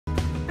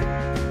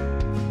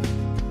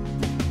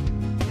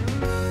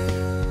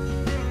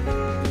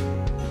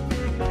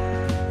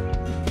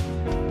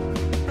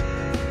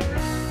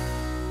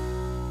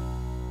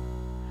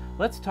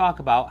let's talk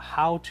about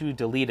how to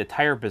delete a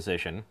tire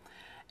position.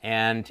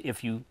 And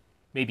if you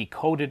maybe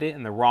coded it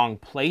in the wrong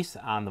place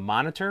on the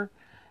monitor,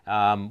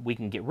 we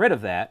can get rid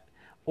of that.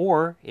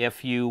 Or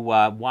if you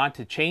want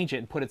to change it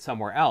and put it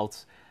somewhere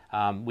else,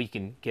 we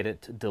can get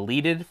it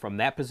deleted from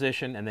that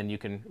position, and then you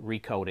can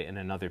recode it in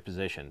another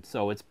position.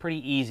 So it's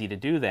pretty easy to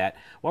do that.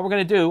 What we're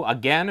going to do,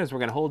 again, is we're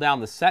going to hold down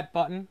the set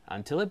button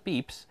until it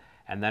beeps,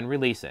 and then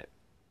release it.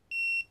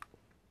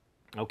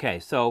 Okay,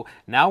 so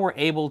now we're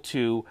able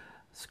to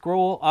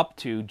scroll up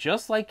to,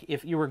 just like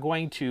if you were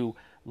going to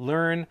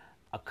learn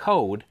a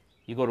code,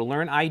 you go to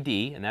Learn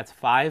ID, and that's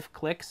 5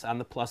 clicks on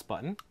the plus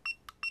button.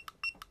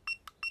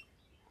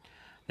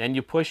 Then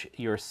you push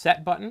your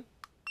set button,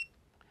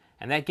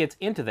 and that gets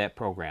into that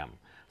program.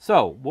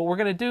 So what we're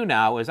going to do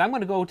now is I'm going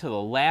to go to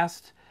the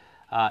last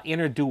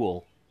inner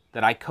dual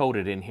that I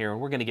coded in here, and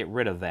we're going to get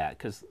rid of that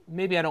because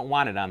maybe I don't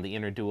want it on the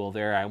inner dual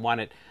there.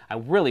 I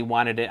really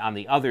wanted it on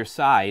the other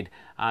side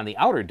on the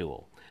outer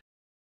dual.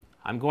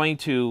 I'm going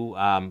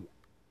to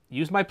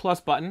use my plus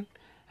button,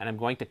 and I'm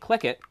going to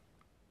click it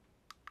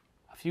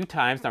a few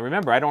times. Now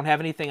remember, I don't have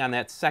anything on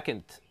that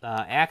second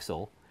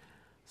axle,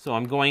 so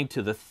I'm going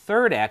to the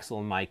third axle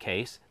in my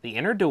case, the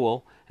inner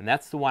dual, and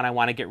that's the one I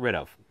want to get rid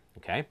of.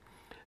 Okay.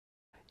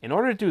 In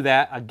order to do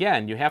that,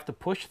 again, you have to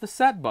push the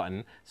set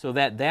button so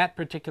that that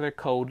particular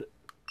code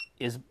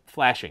is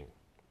flashing.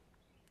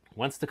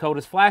 Once the code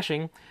is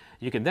flashing,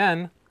 you can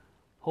then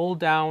hold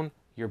down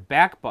your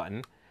back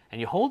button, and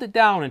you hold it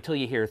down until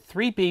you hear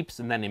 3 beeps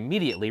and then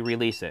immediately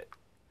release it.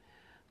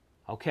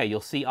 Okay,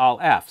 you'll see all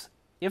Fs.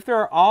 If there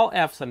are all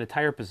Fs on the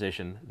tire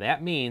position,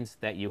 that means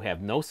that you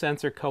have no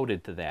sensor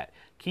coded to that.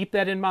 Keep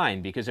that in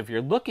mind, because if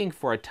you're looking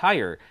for a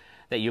tire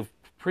that you've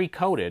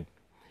pre-coded,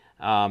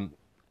 and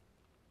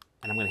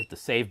I'm going to hit the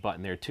save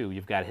button there too.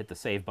 You've got to hit the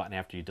save button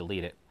after you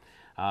delete it,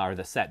 or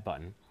the set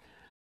button.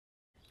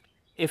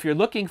 If you're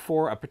looking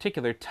for a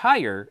particular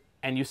tire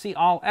and you see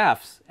all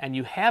Fs and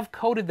you have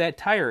coded that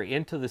tire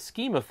into the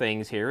scheme of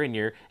things here in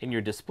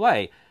your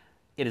display,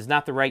 it is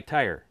not the right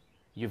tire.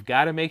 You've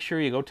got to make sure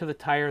you go to the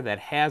tire that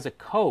has a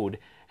code,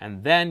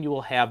 and then you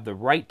will have the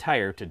right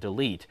tire to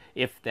delete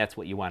if that's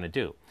what you want to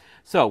do.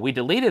 So we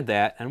deleted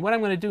that, and what I'm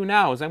going to do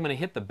now is I'm going to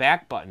hit the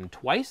back button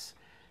twice,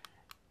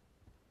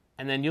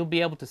 and then you'll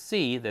be able to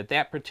see that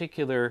that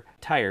particular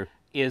tire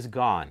is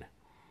gone.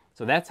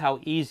 So that's how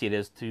easy it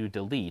is to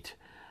delete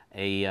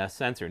a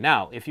sensor.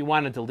 Now, if you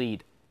want to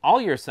delete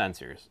all your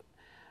sensors,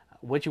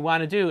 what you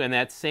want to do in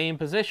that same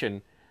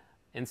position,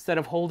 instead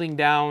of holding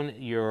down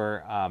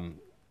your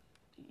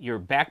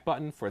back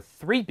button for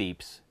 3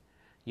 beeps,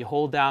 you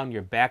hold down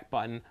your back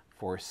button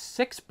for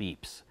 6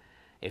 beeps.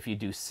 If you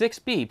do 6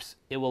 beeps,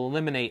 it will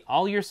eliminate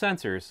all your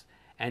sensors,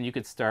 and you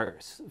could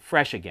start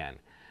fresh again.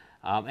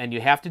 And you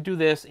have to do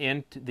this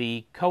in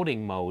the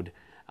coding mode.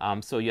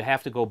 So you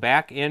have to go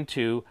back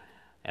into,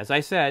 as I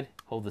said,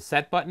 hold the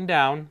set button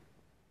down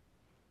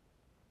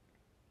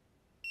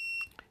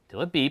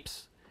till it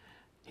beeps.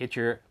 Hit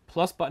your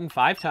plus button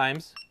 5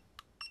 times.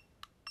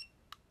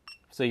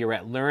 So you're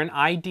at Learn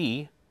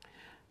ID.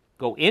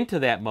 Go into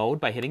that mode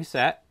by hitting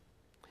set.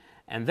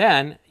 And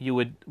then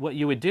what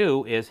you would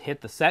do is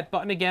hit the set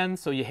button again,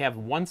 so you have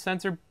 1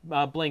 sensor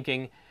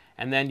blinking,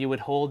 and then you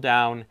would hold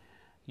down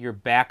your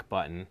back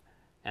button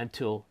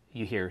until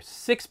you hear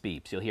 6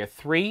 beeps. You'll hear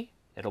 3,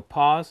 it'll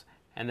pause,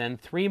 and then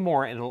 3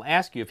 more, and it'll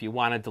ask you if you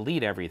want to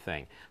delete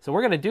everything. So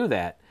we're going to do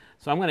that.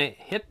 So I'm going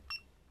to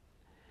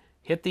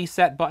hit the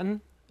set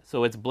button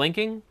so it's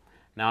blinking.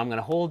 Now I'm going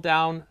to hold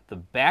down the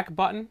back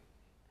button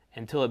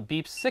until it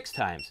beeps 6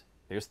 times.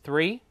 There's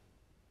 3.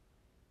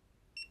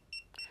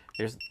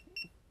 There's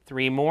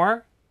 3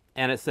 more,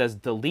 and it says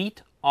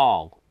delete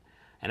all.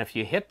 And if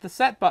you hit the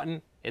set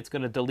button, it's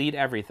going to delete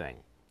everything.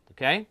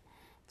 Okay?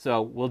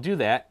 So we'll do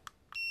that.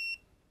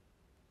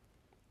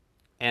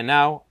 And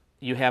now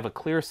you have a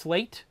clear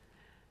slate,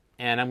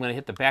 and I'm going to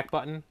hit the back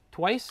button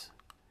twice,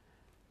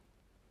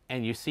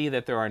 and you see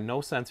that there are no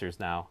sensors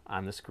now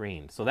on the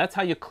screen. So that's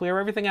how you clear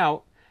everything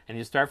out, and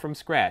you start from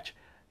scratch.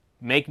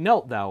 Make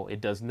note, though, it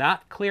does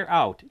not clear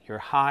out your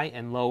high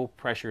and low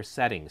pressure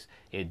settings.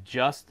 It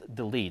just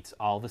deletes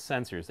all the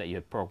sensors that you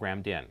have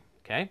programmed in.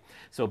 Okay?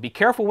 So be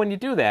careful when you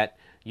do that.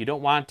 You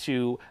don't want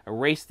to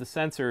erase the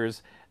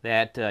sensors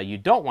that you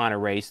don't want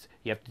erased.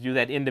 You have to do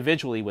that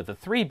individually with the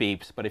 3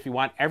 beeps, but if you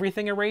want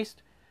everything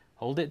erased,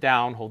 hold it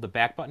down, hold the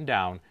back button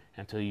down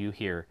until you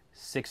hear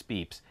 6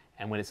 beeps.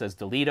 And when it says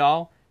delete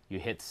all, you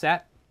hit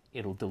set,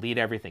 it'll delete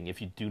everything.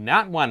 If you do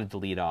not want to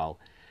delete all,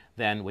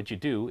 then what you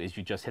do is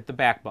you just hit the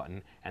back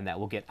button, and that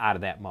will get out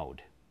of that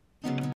mode.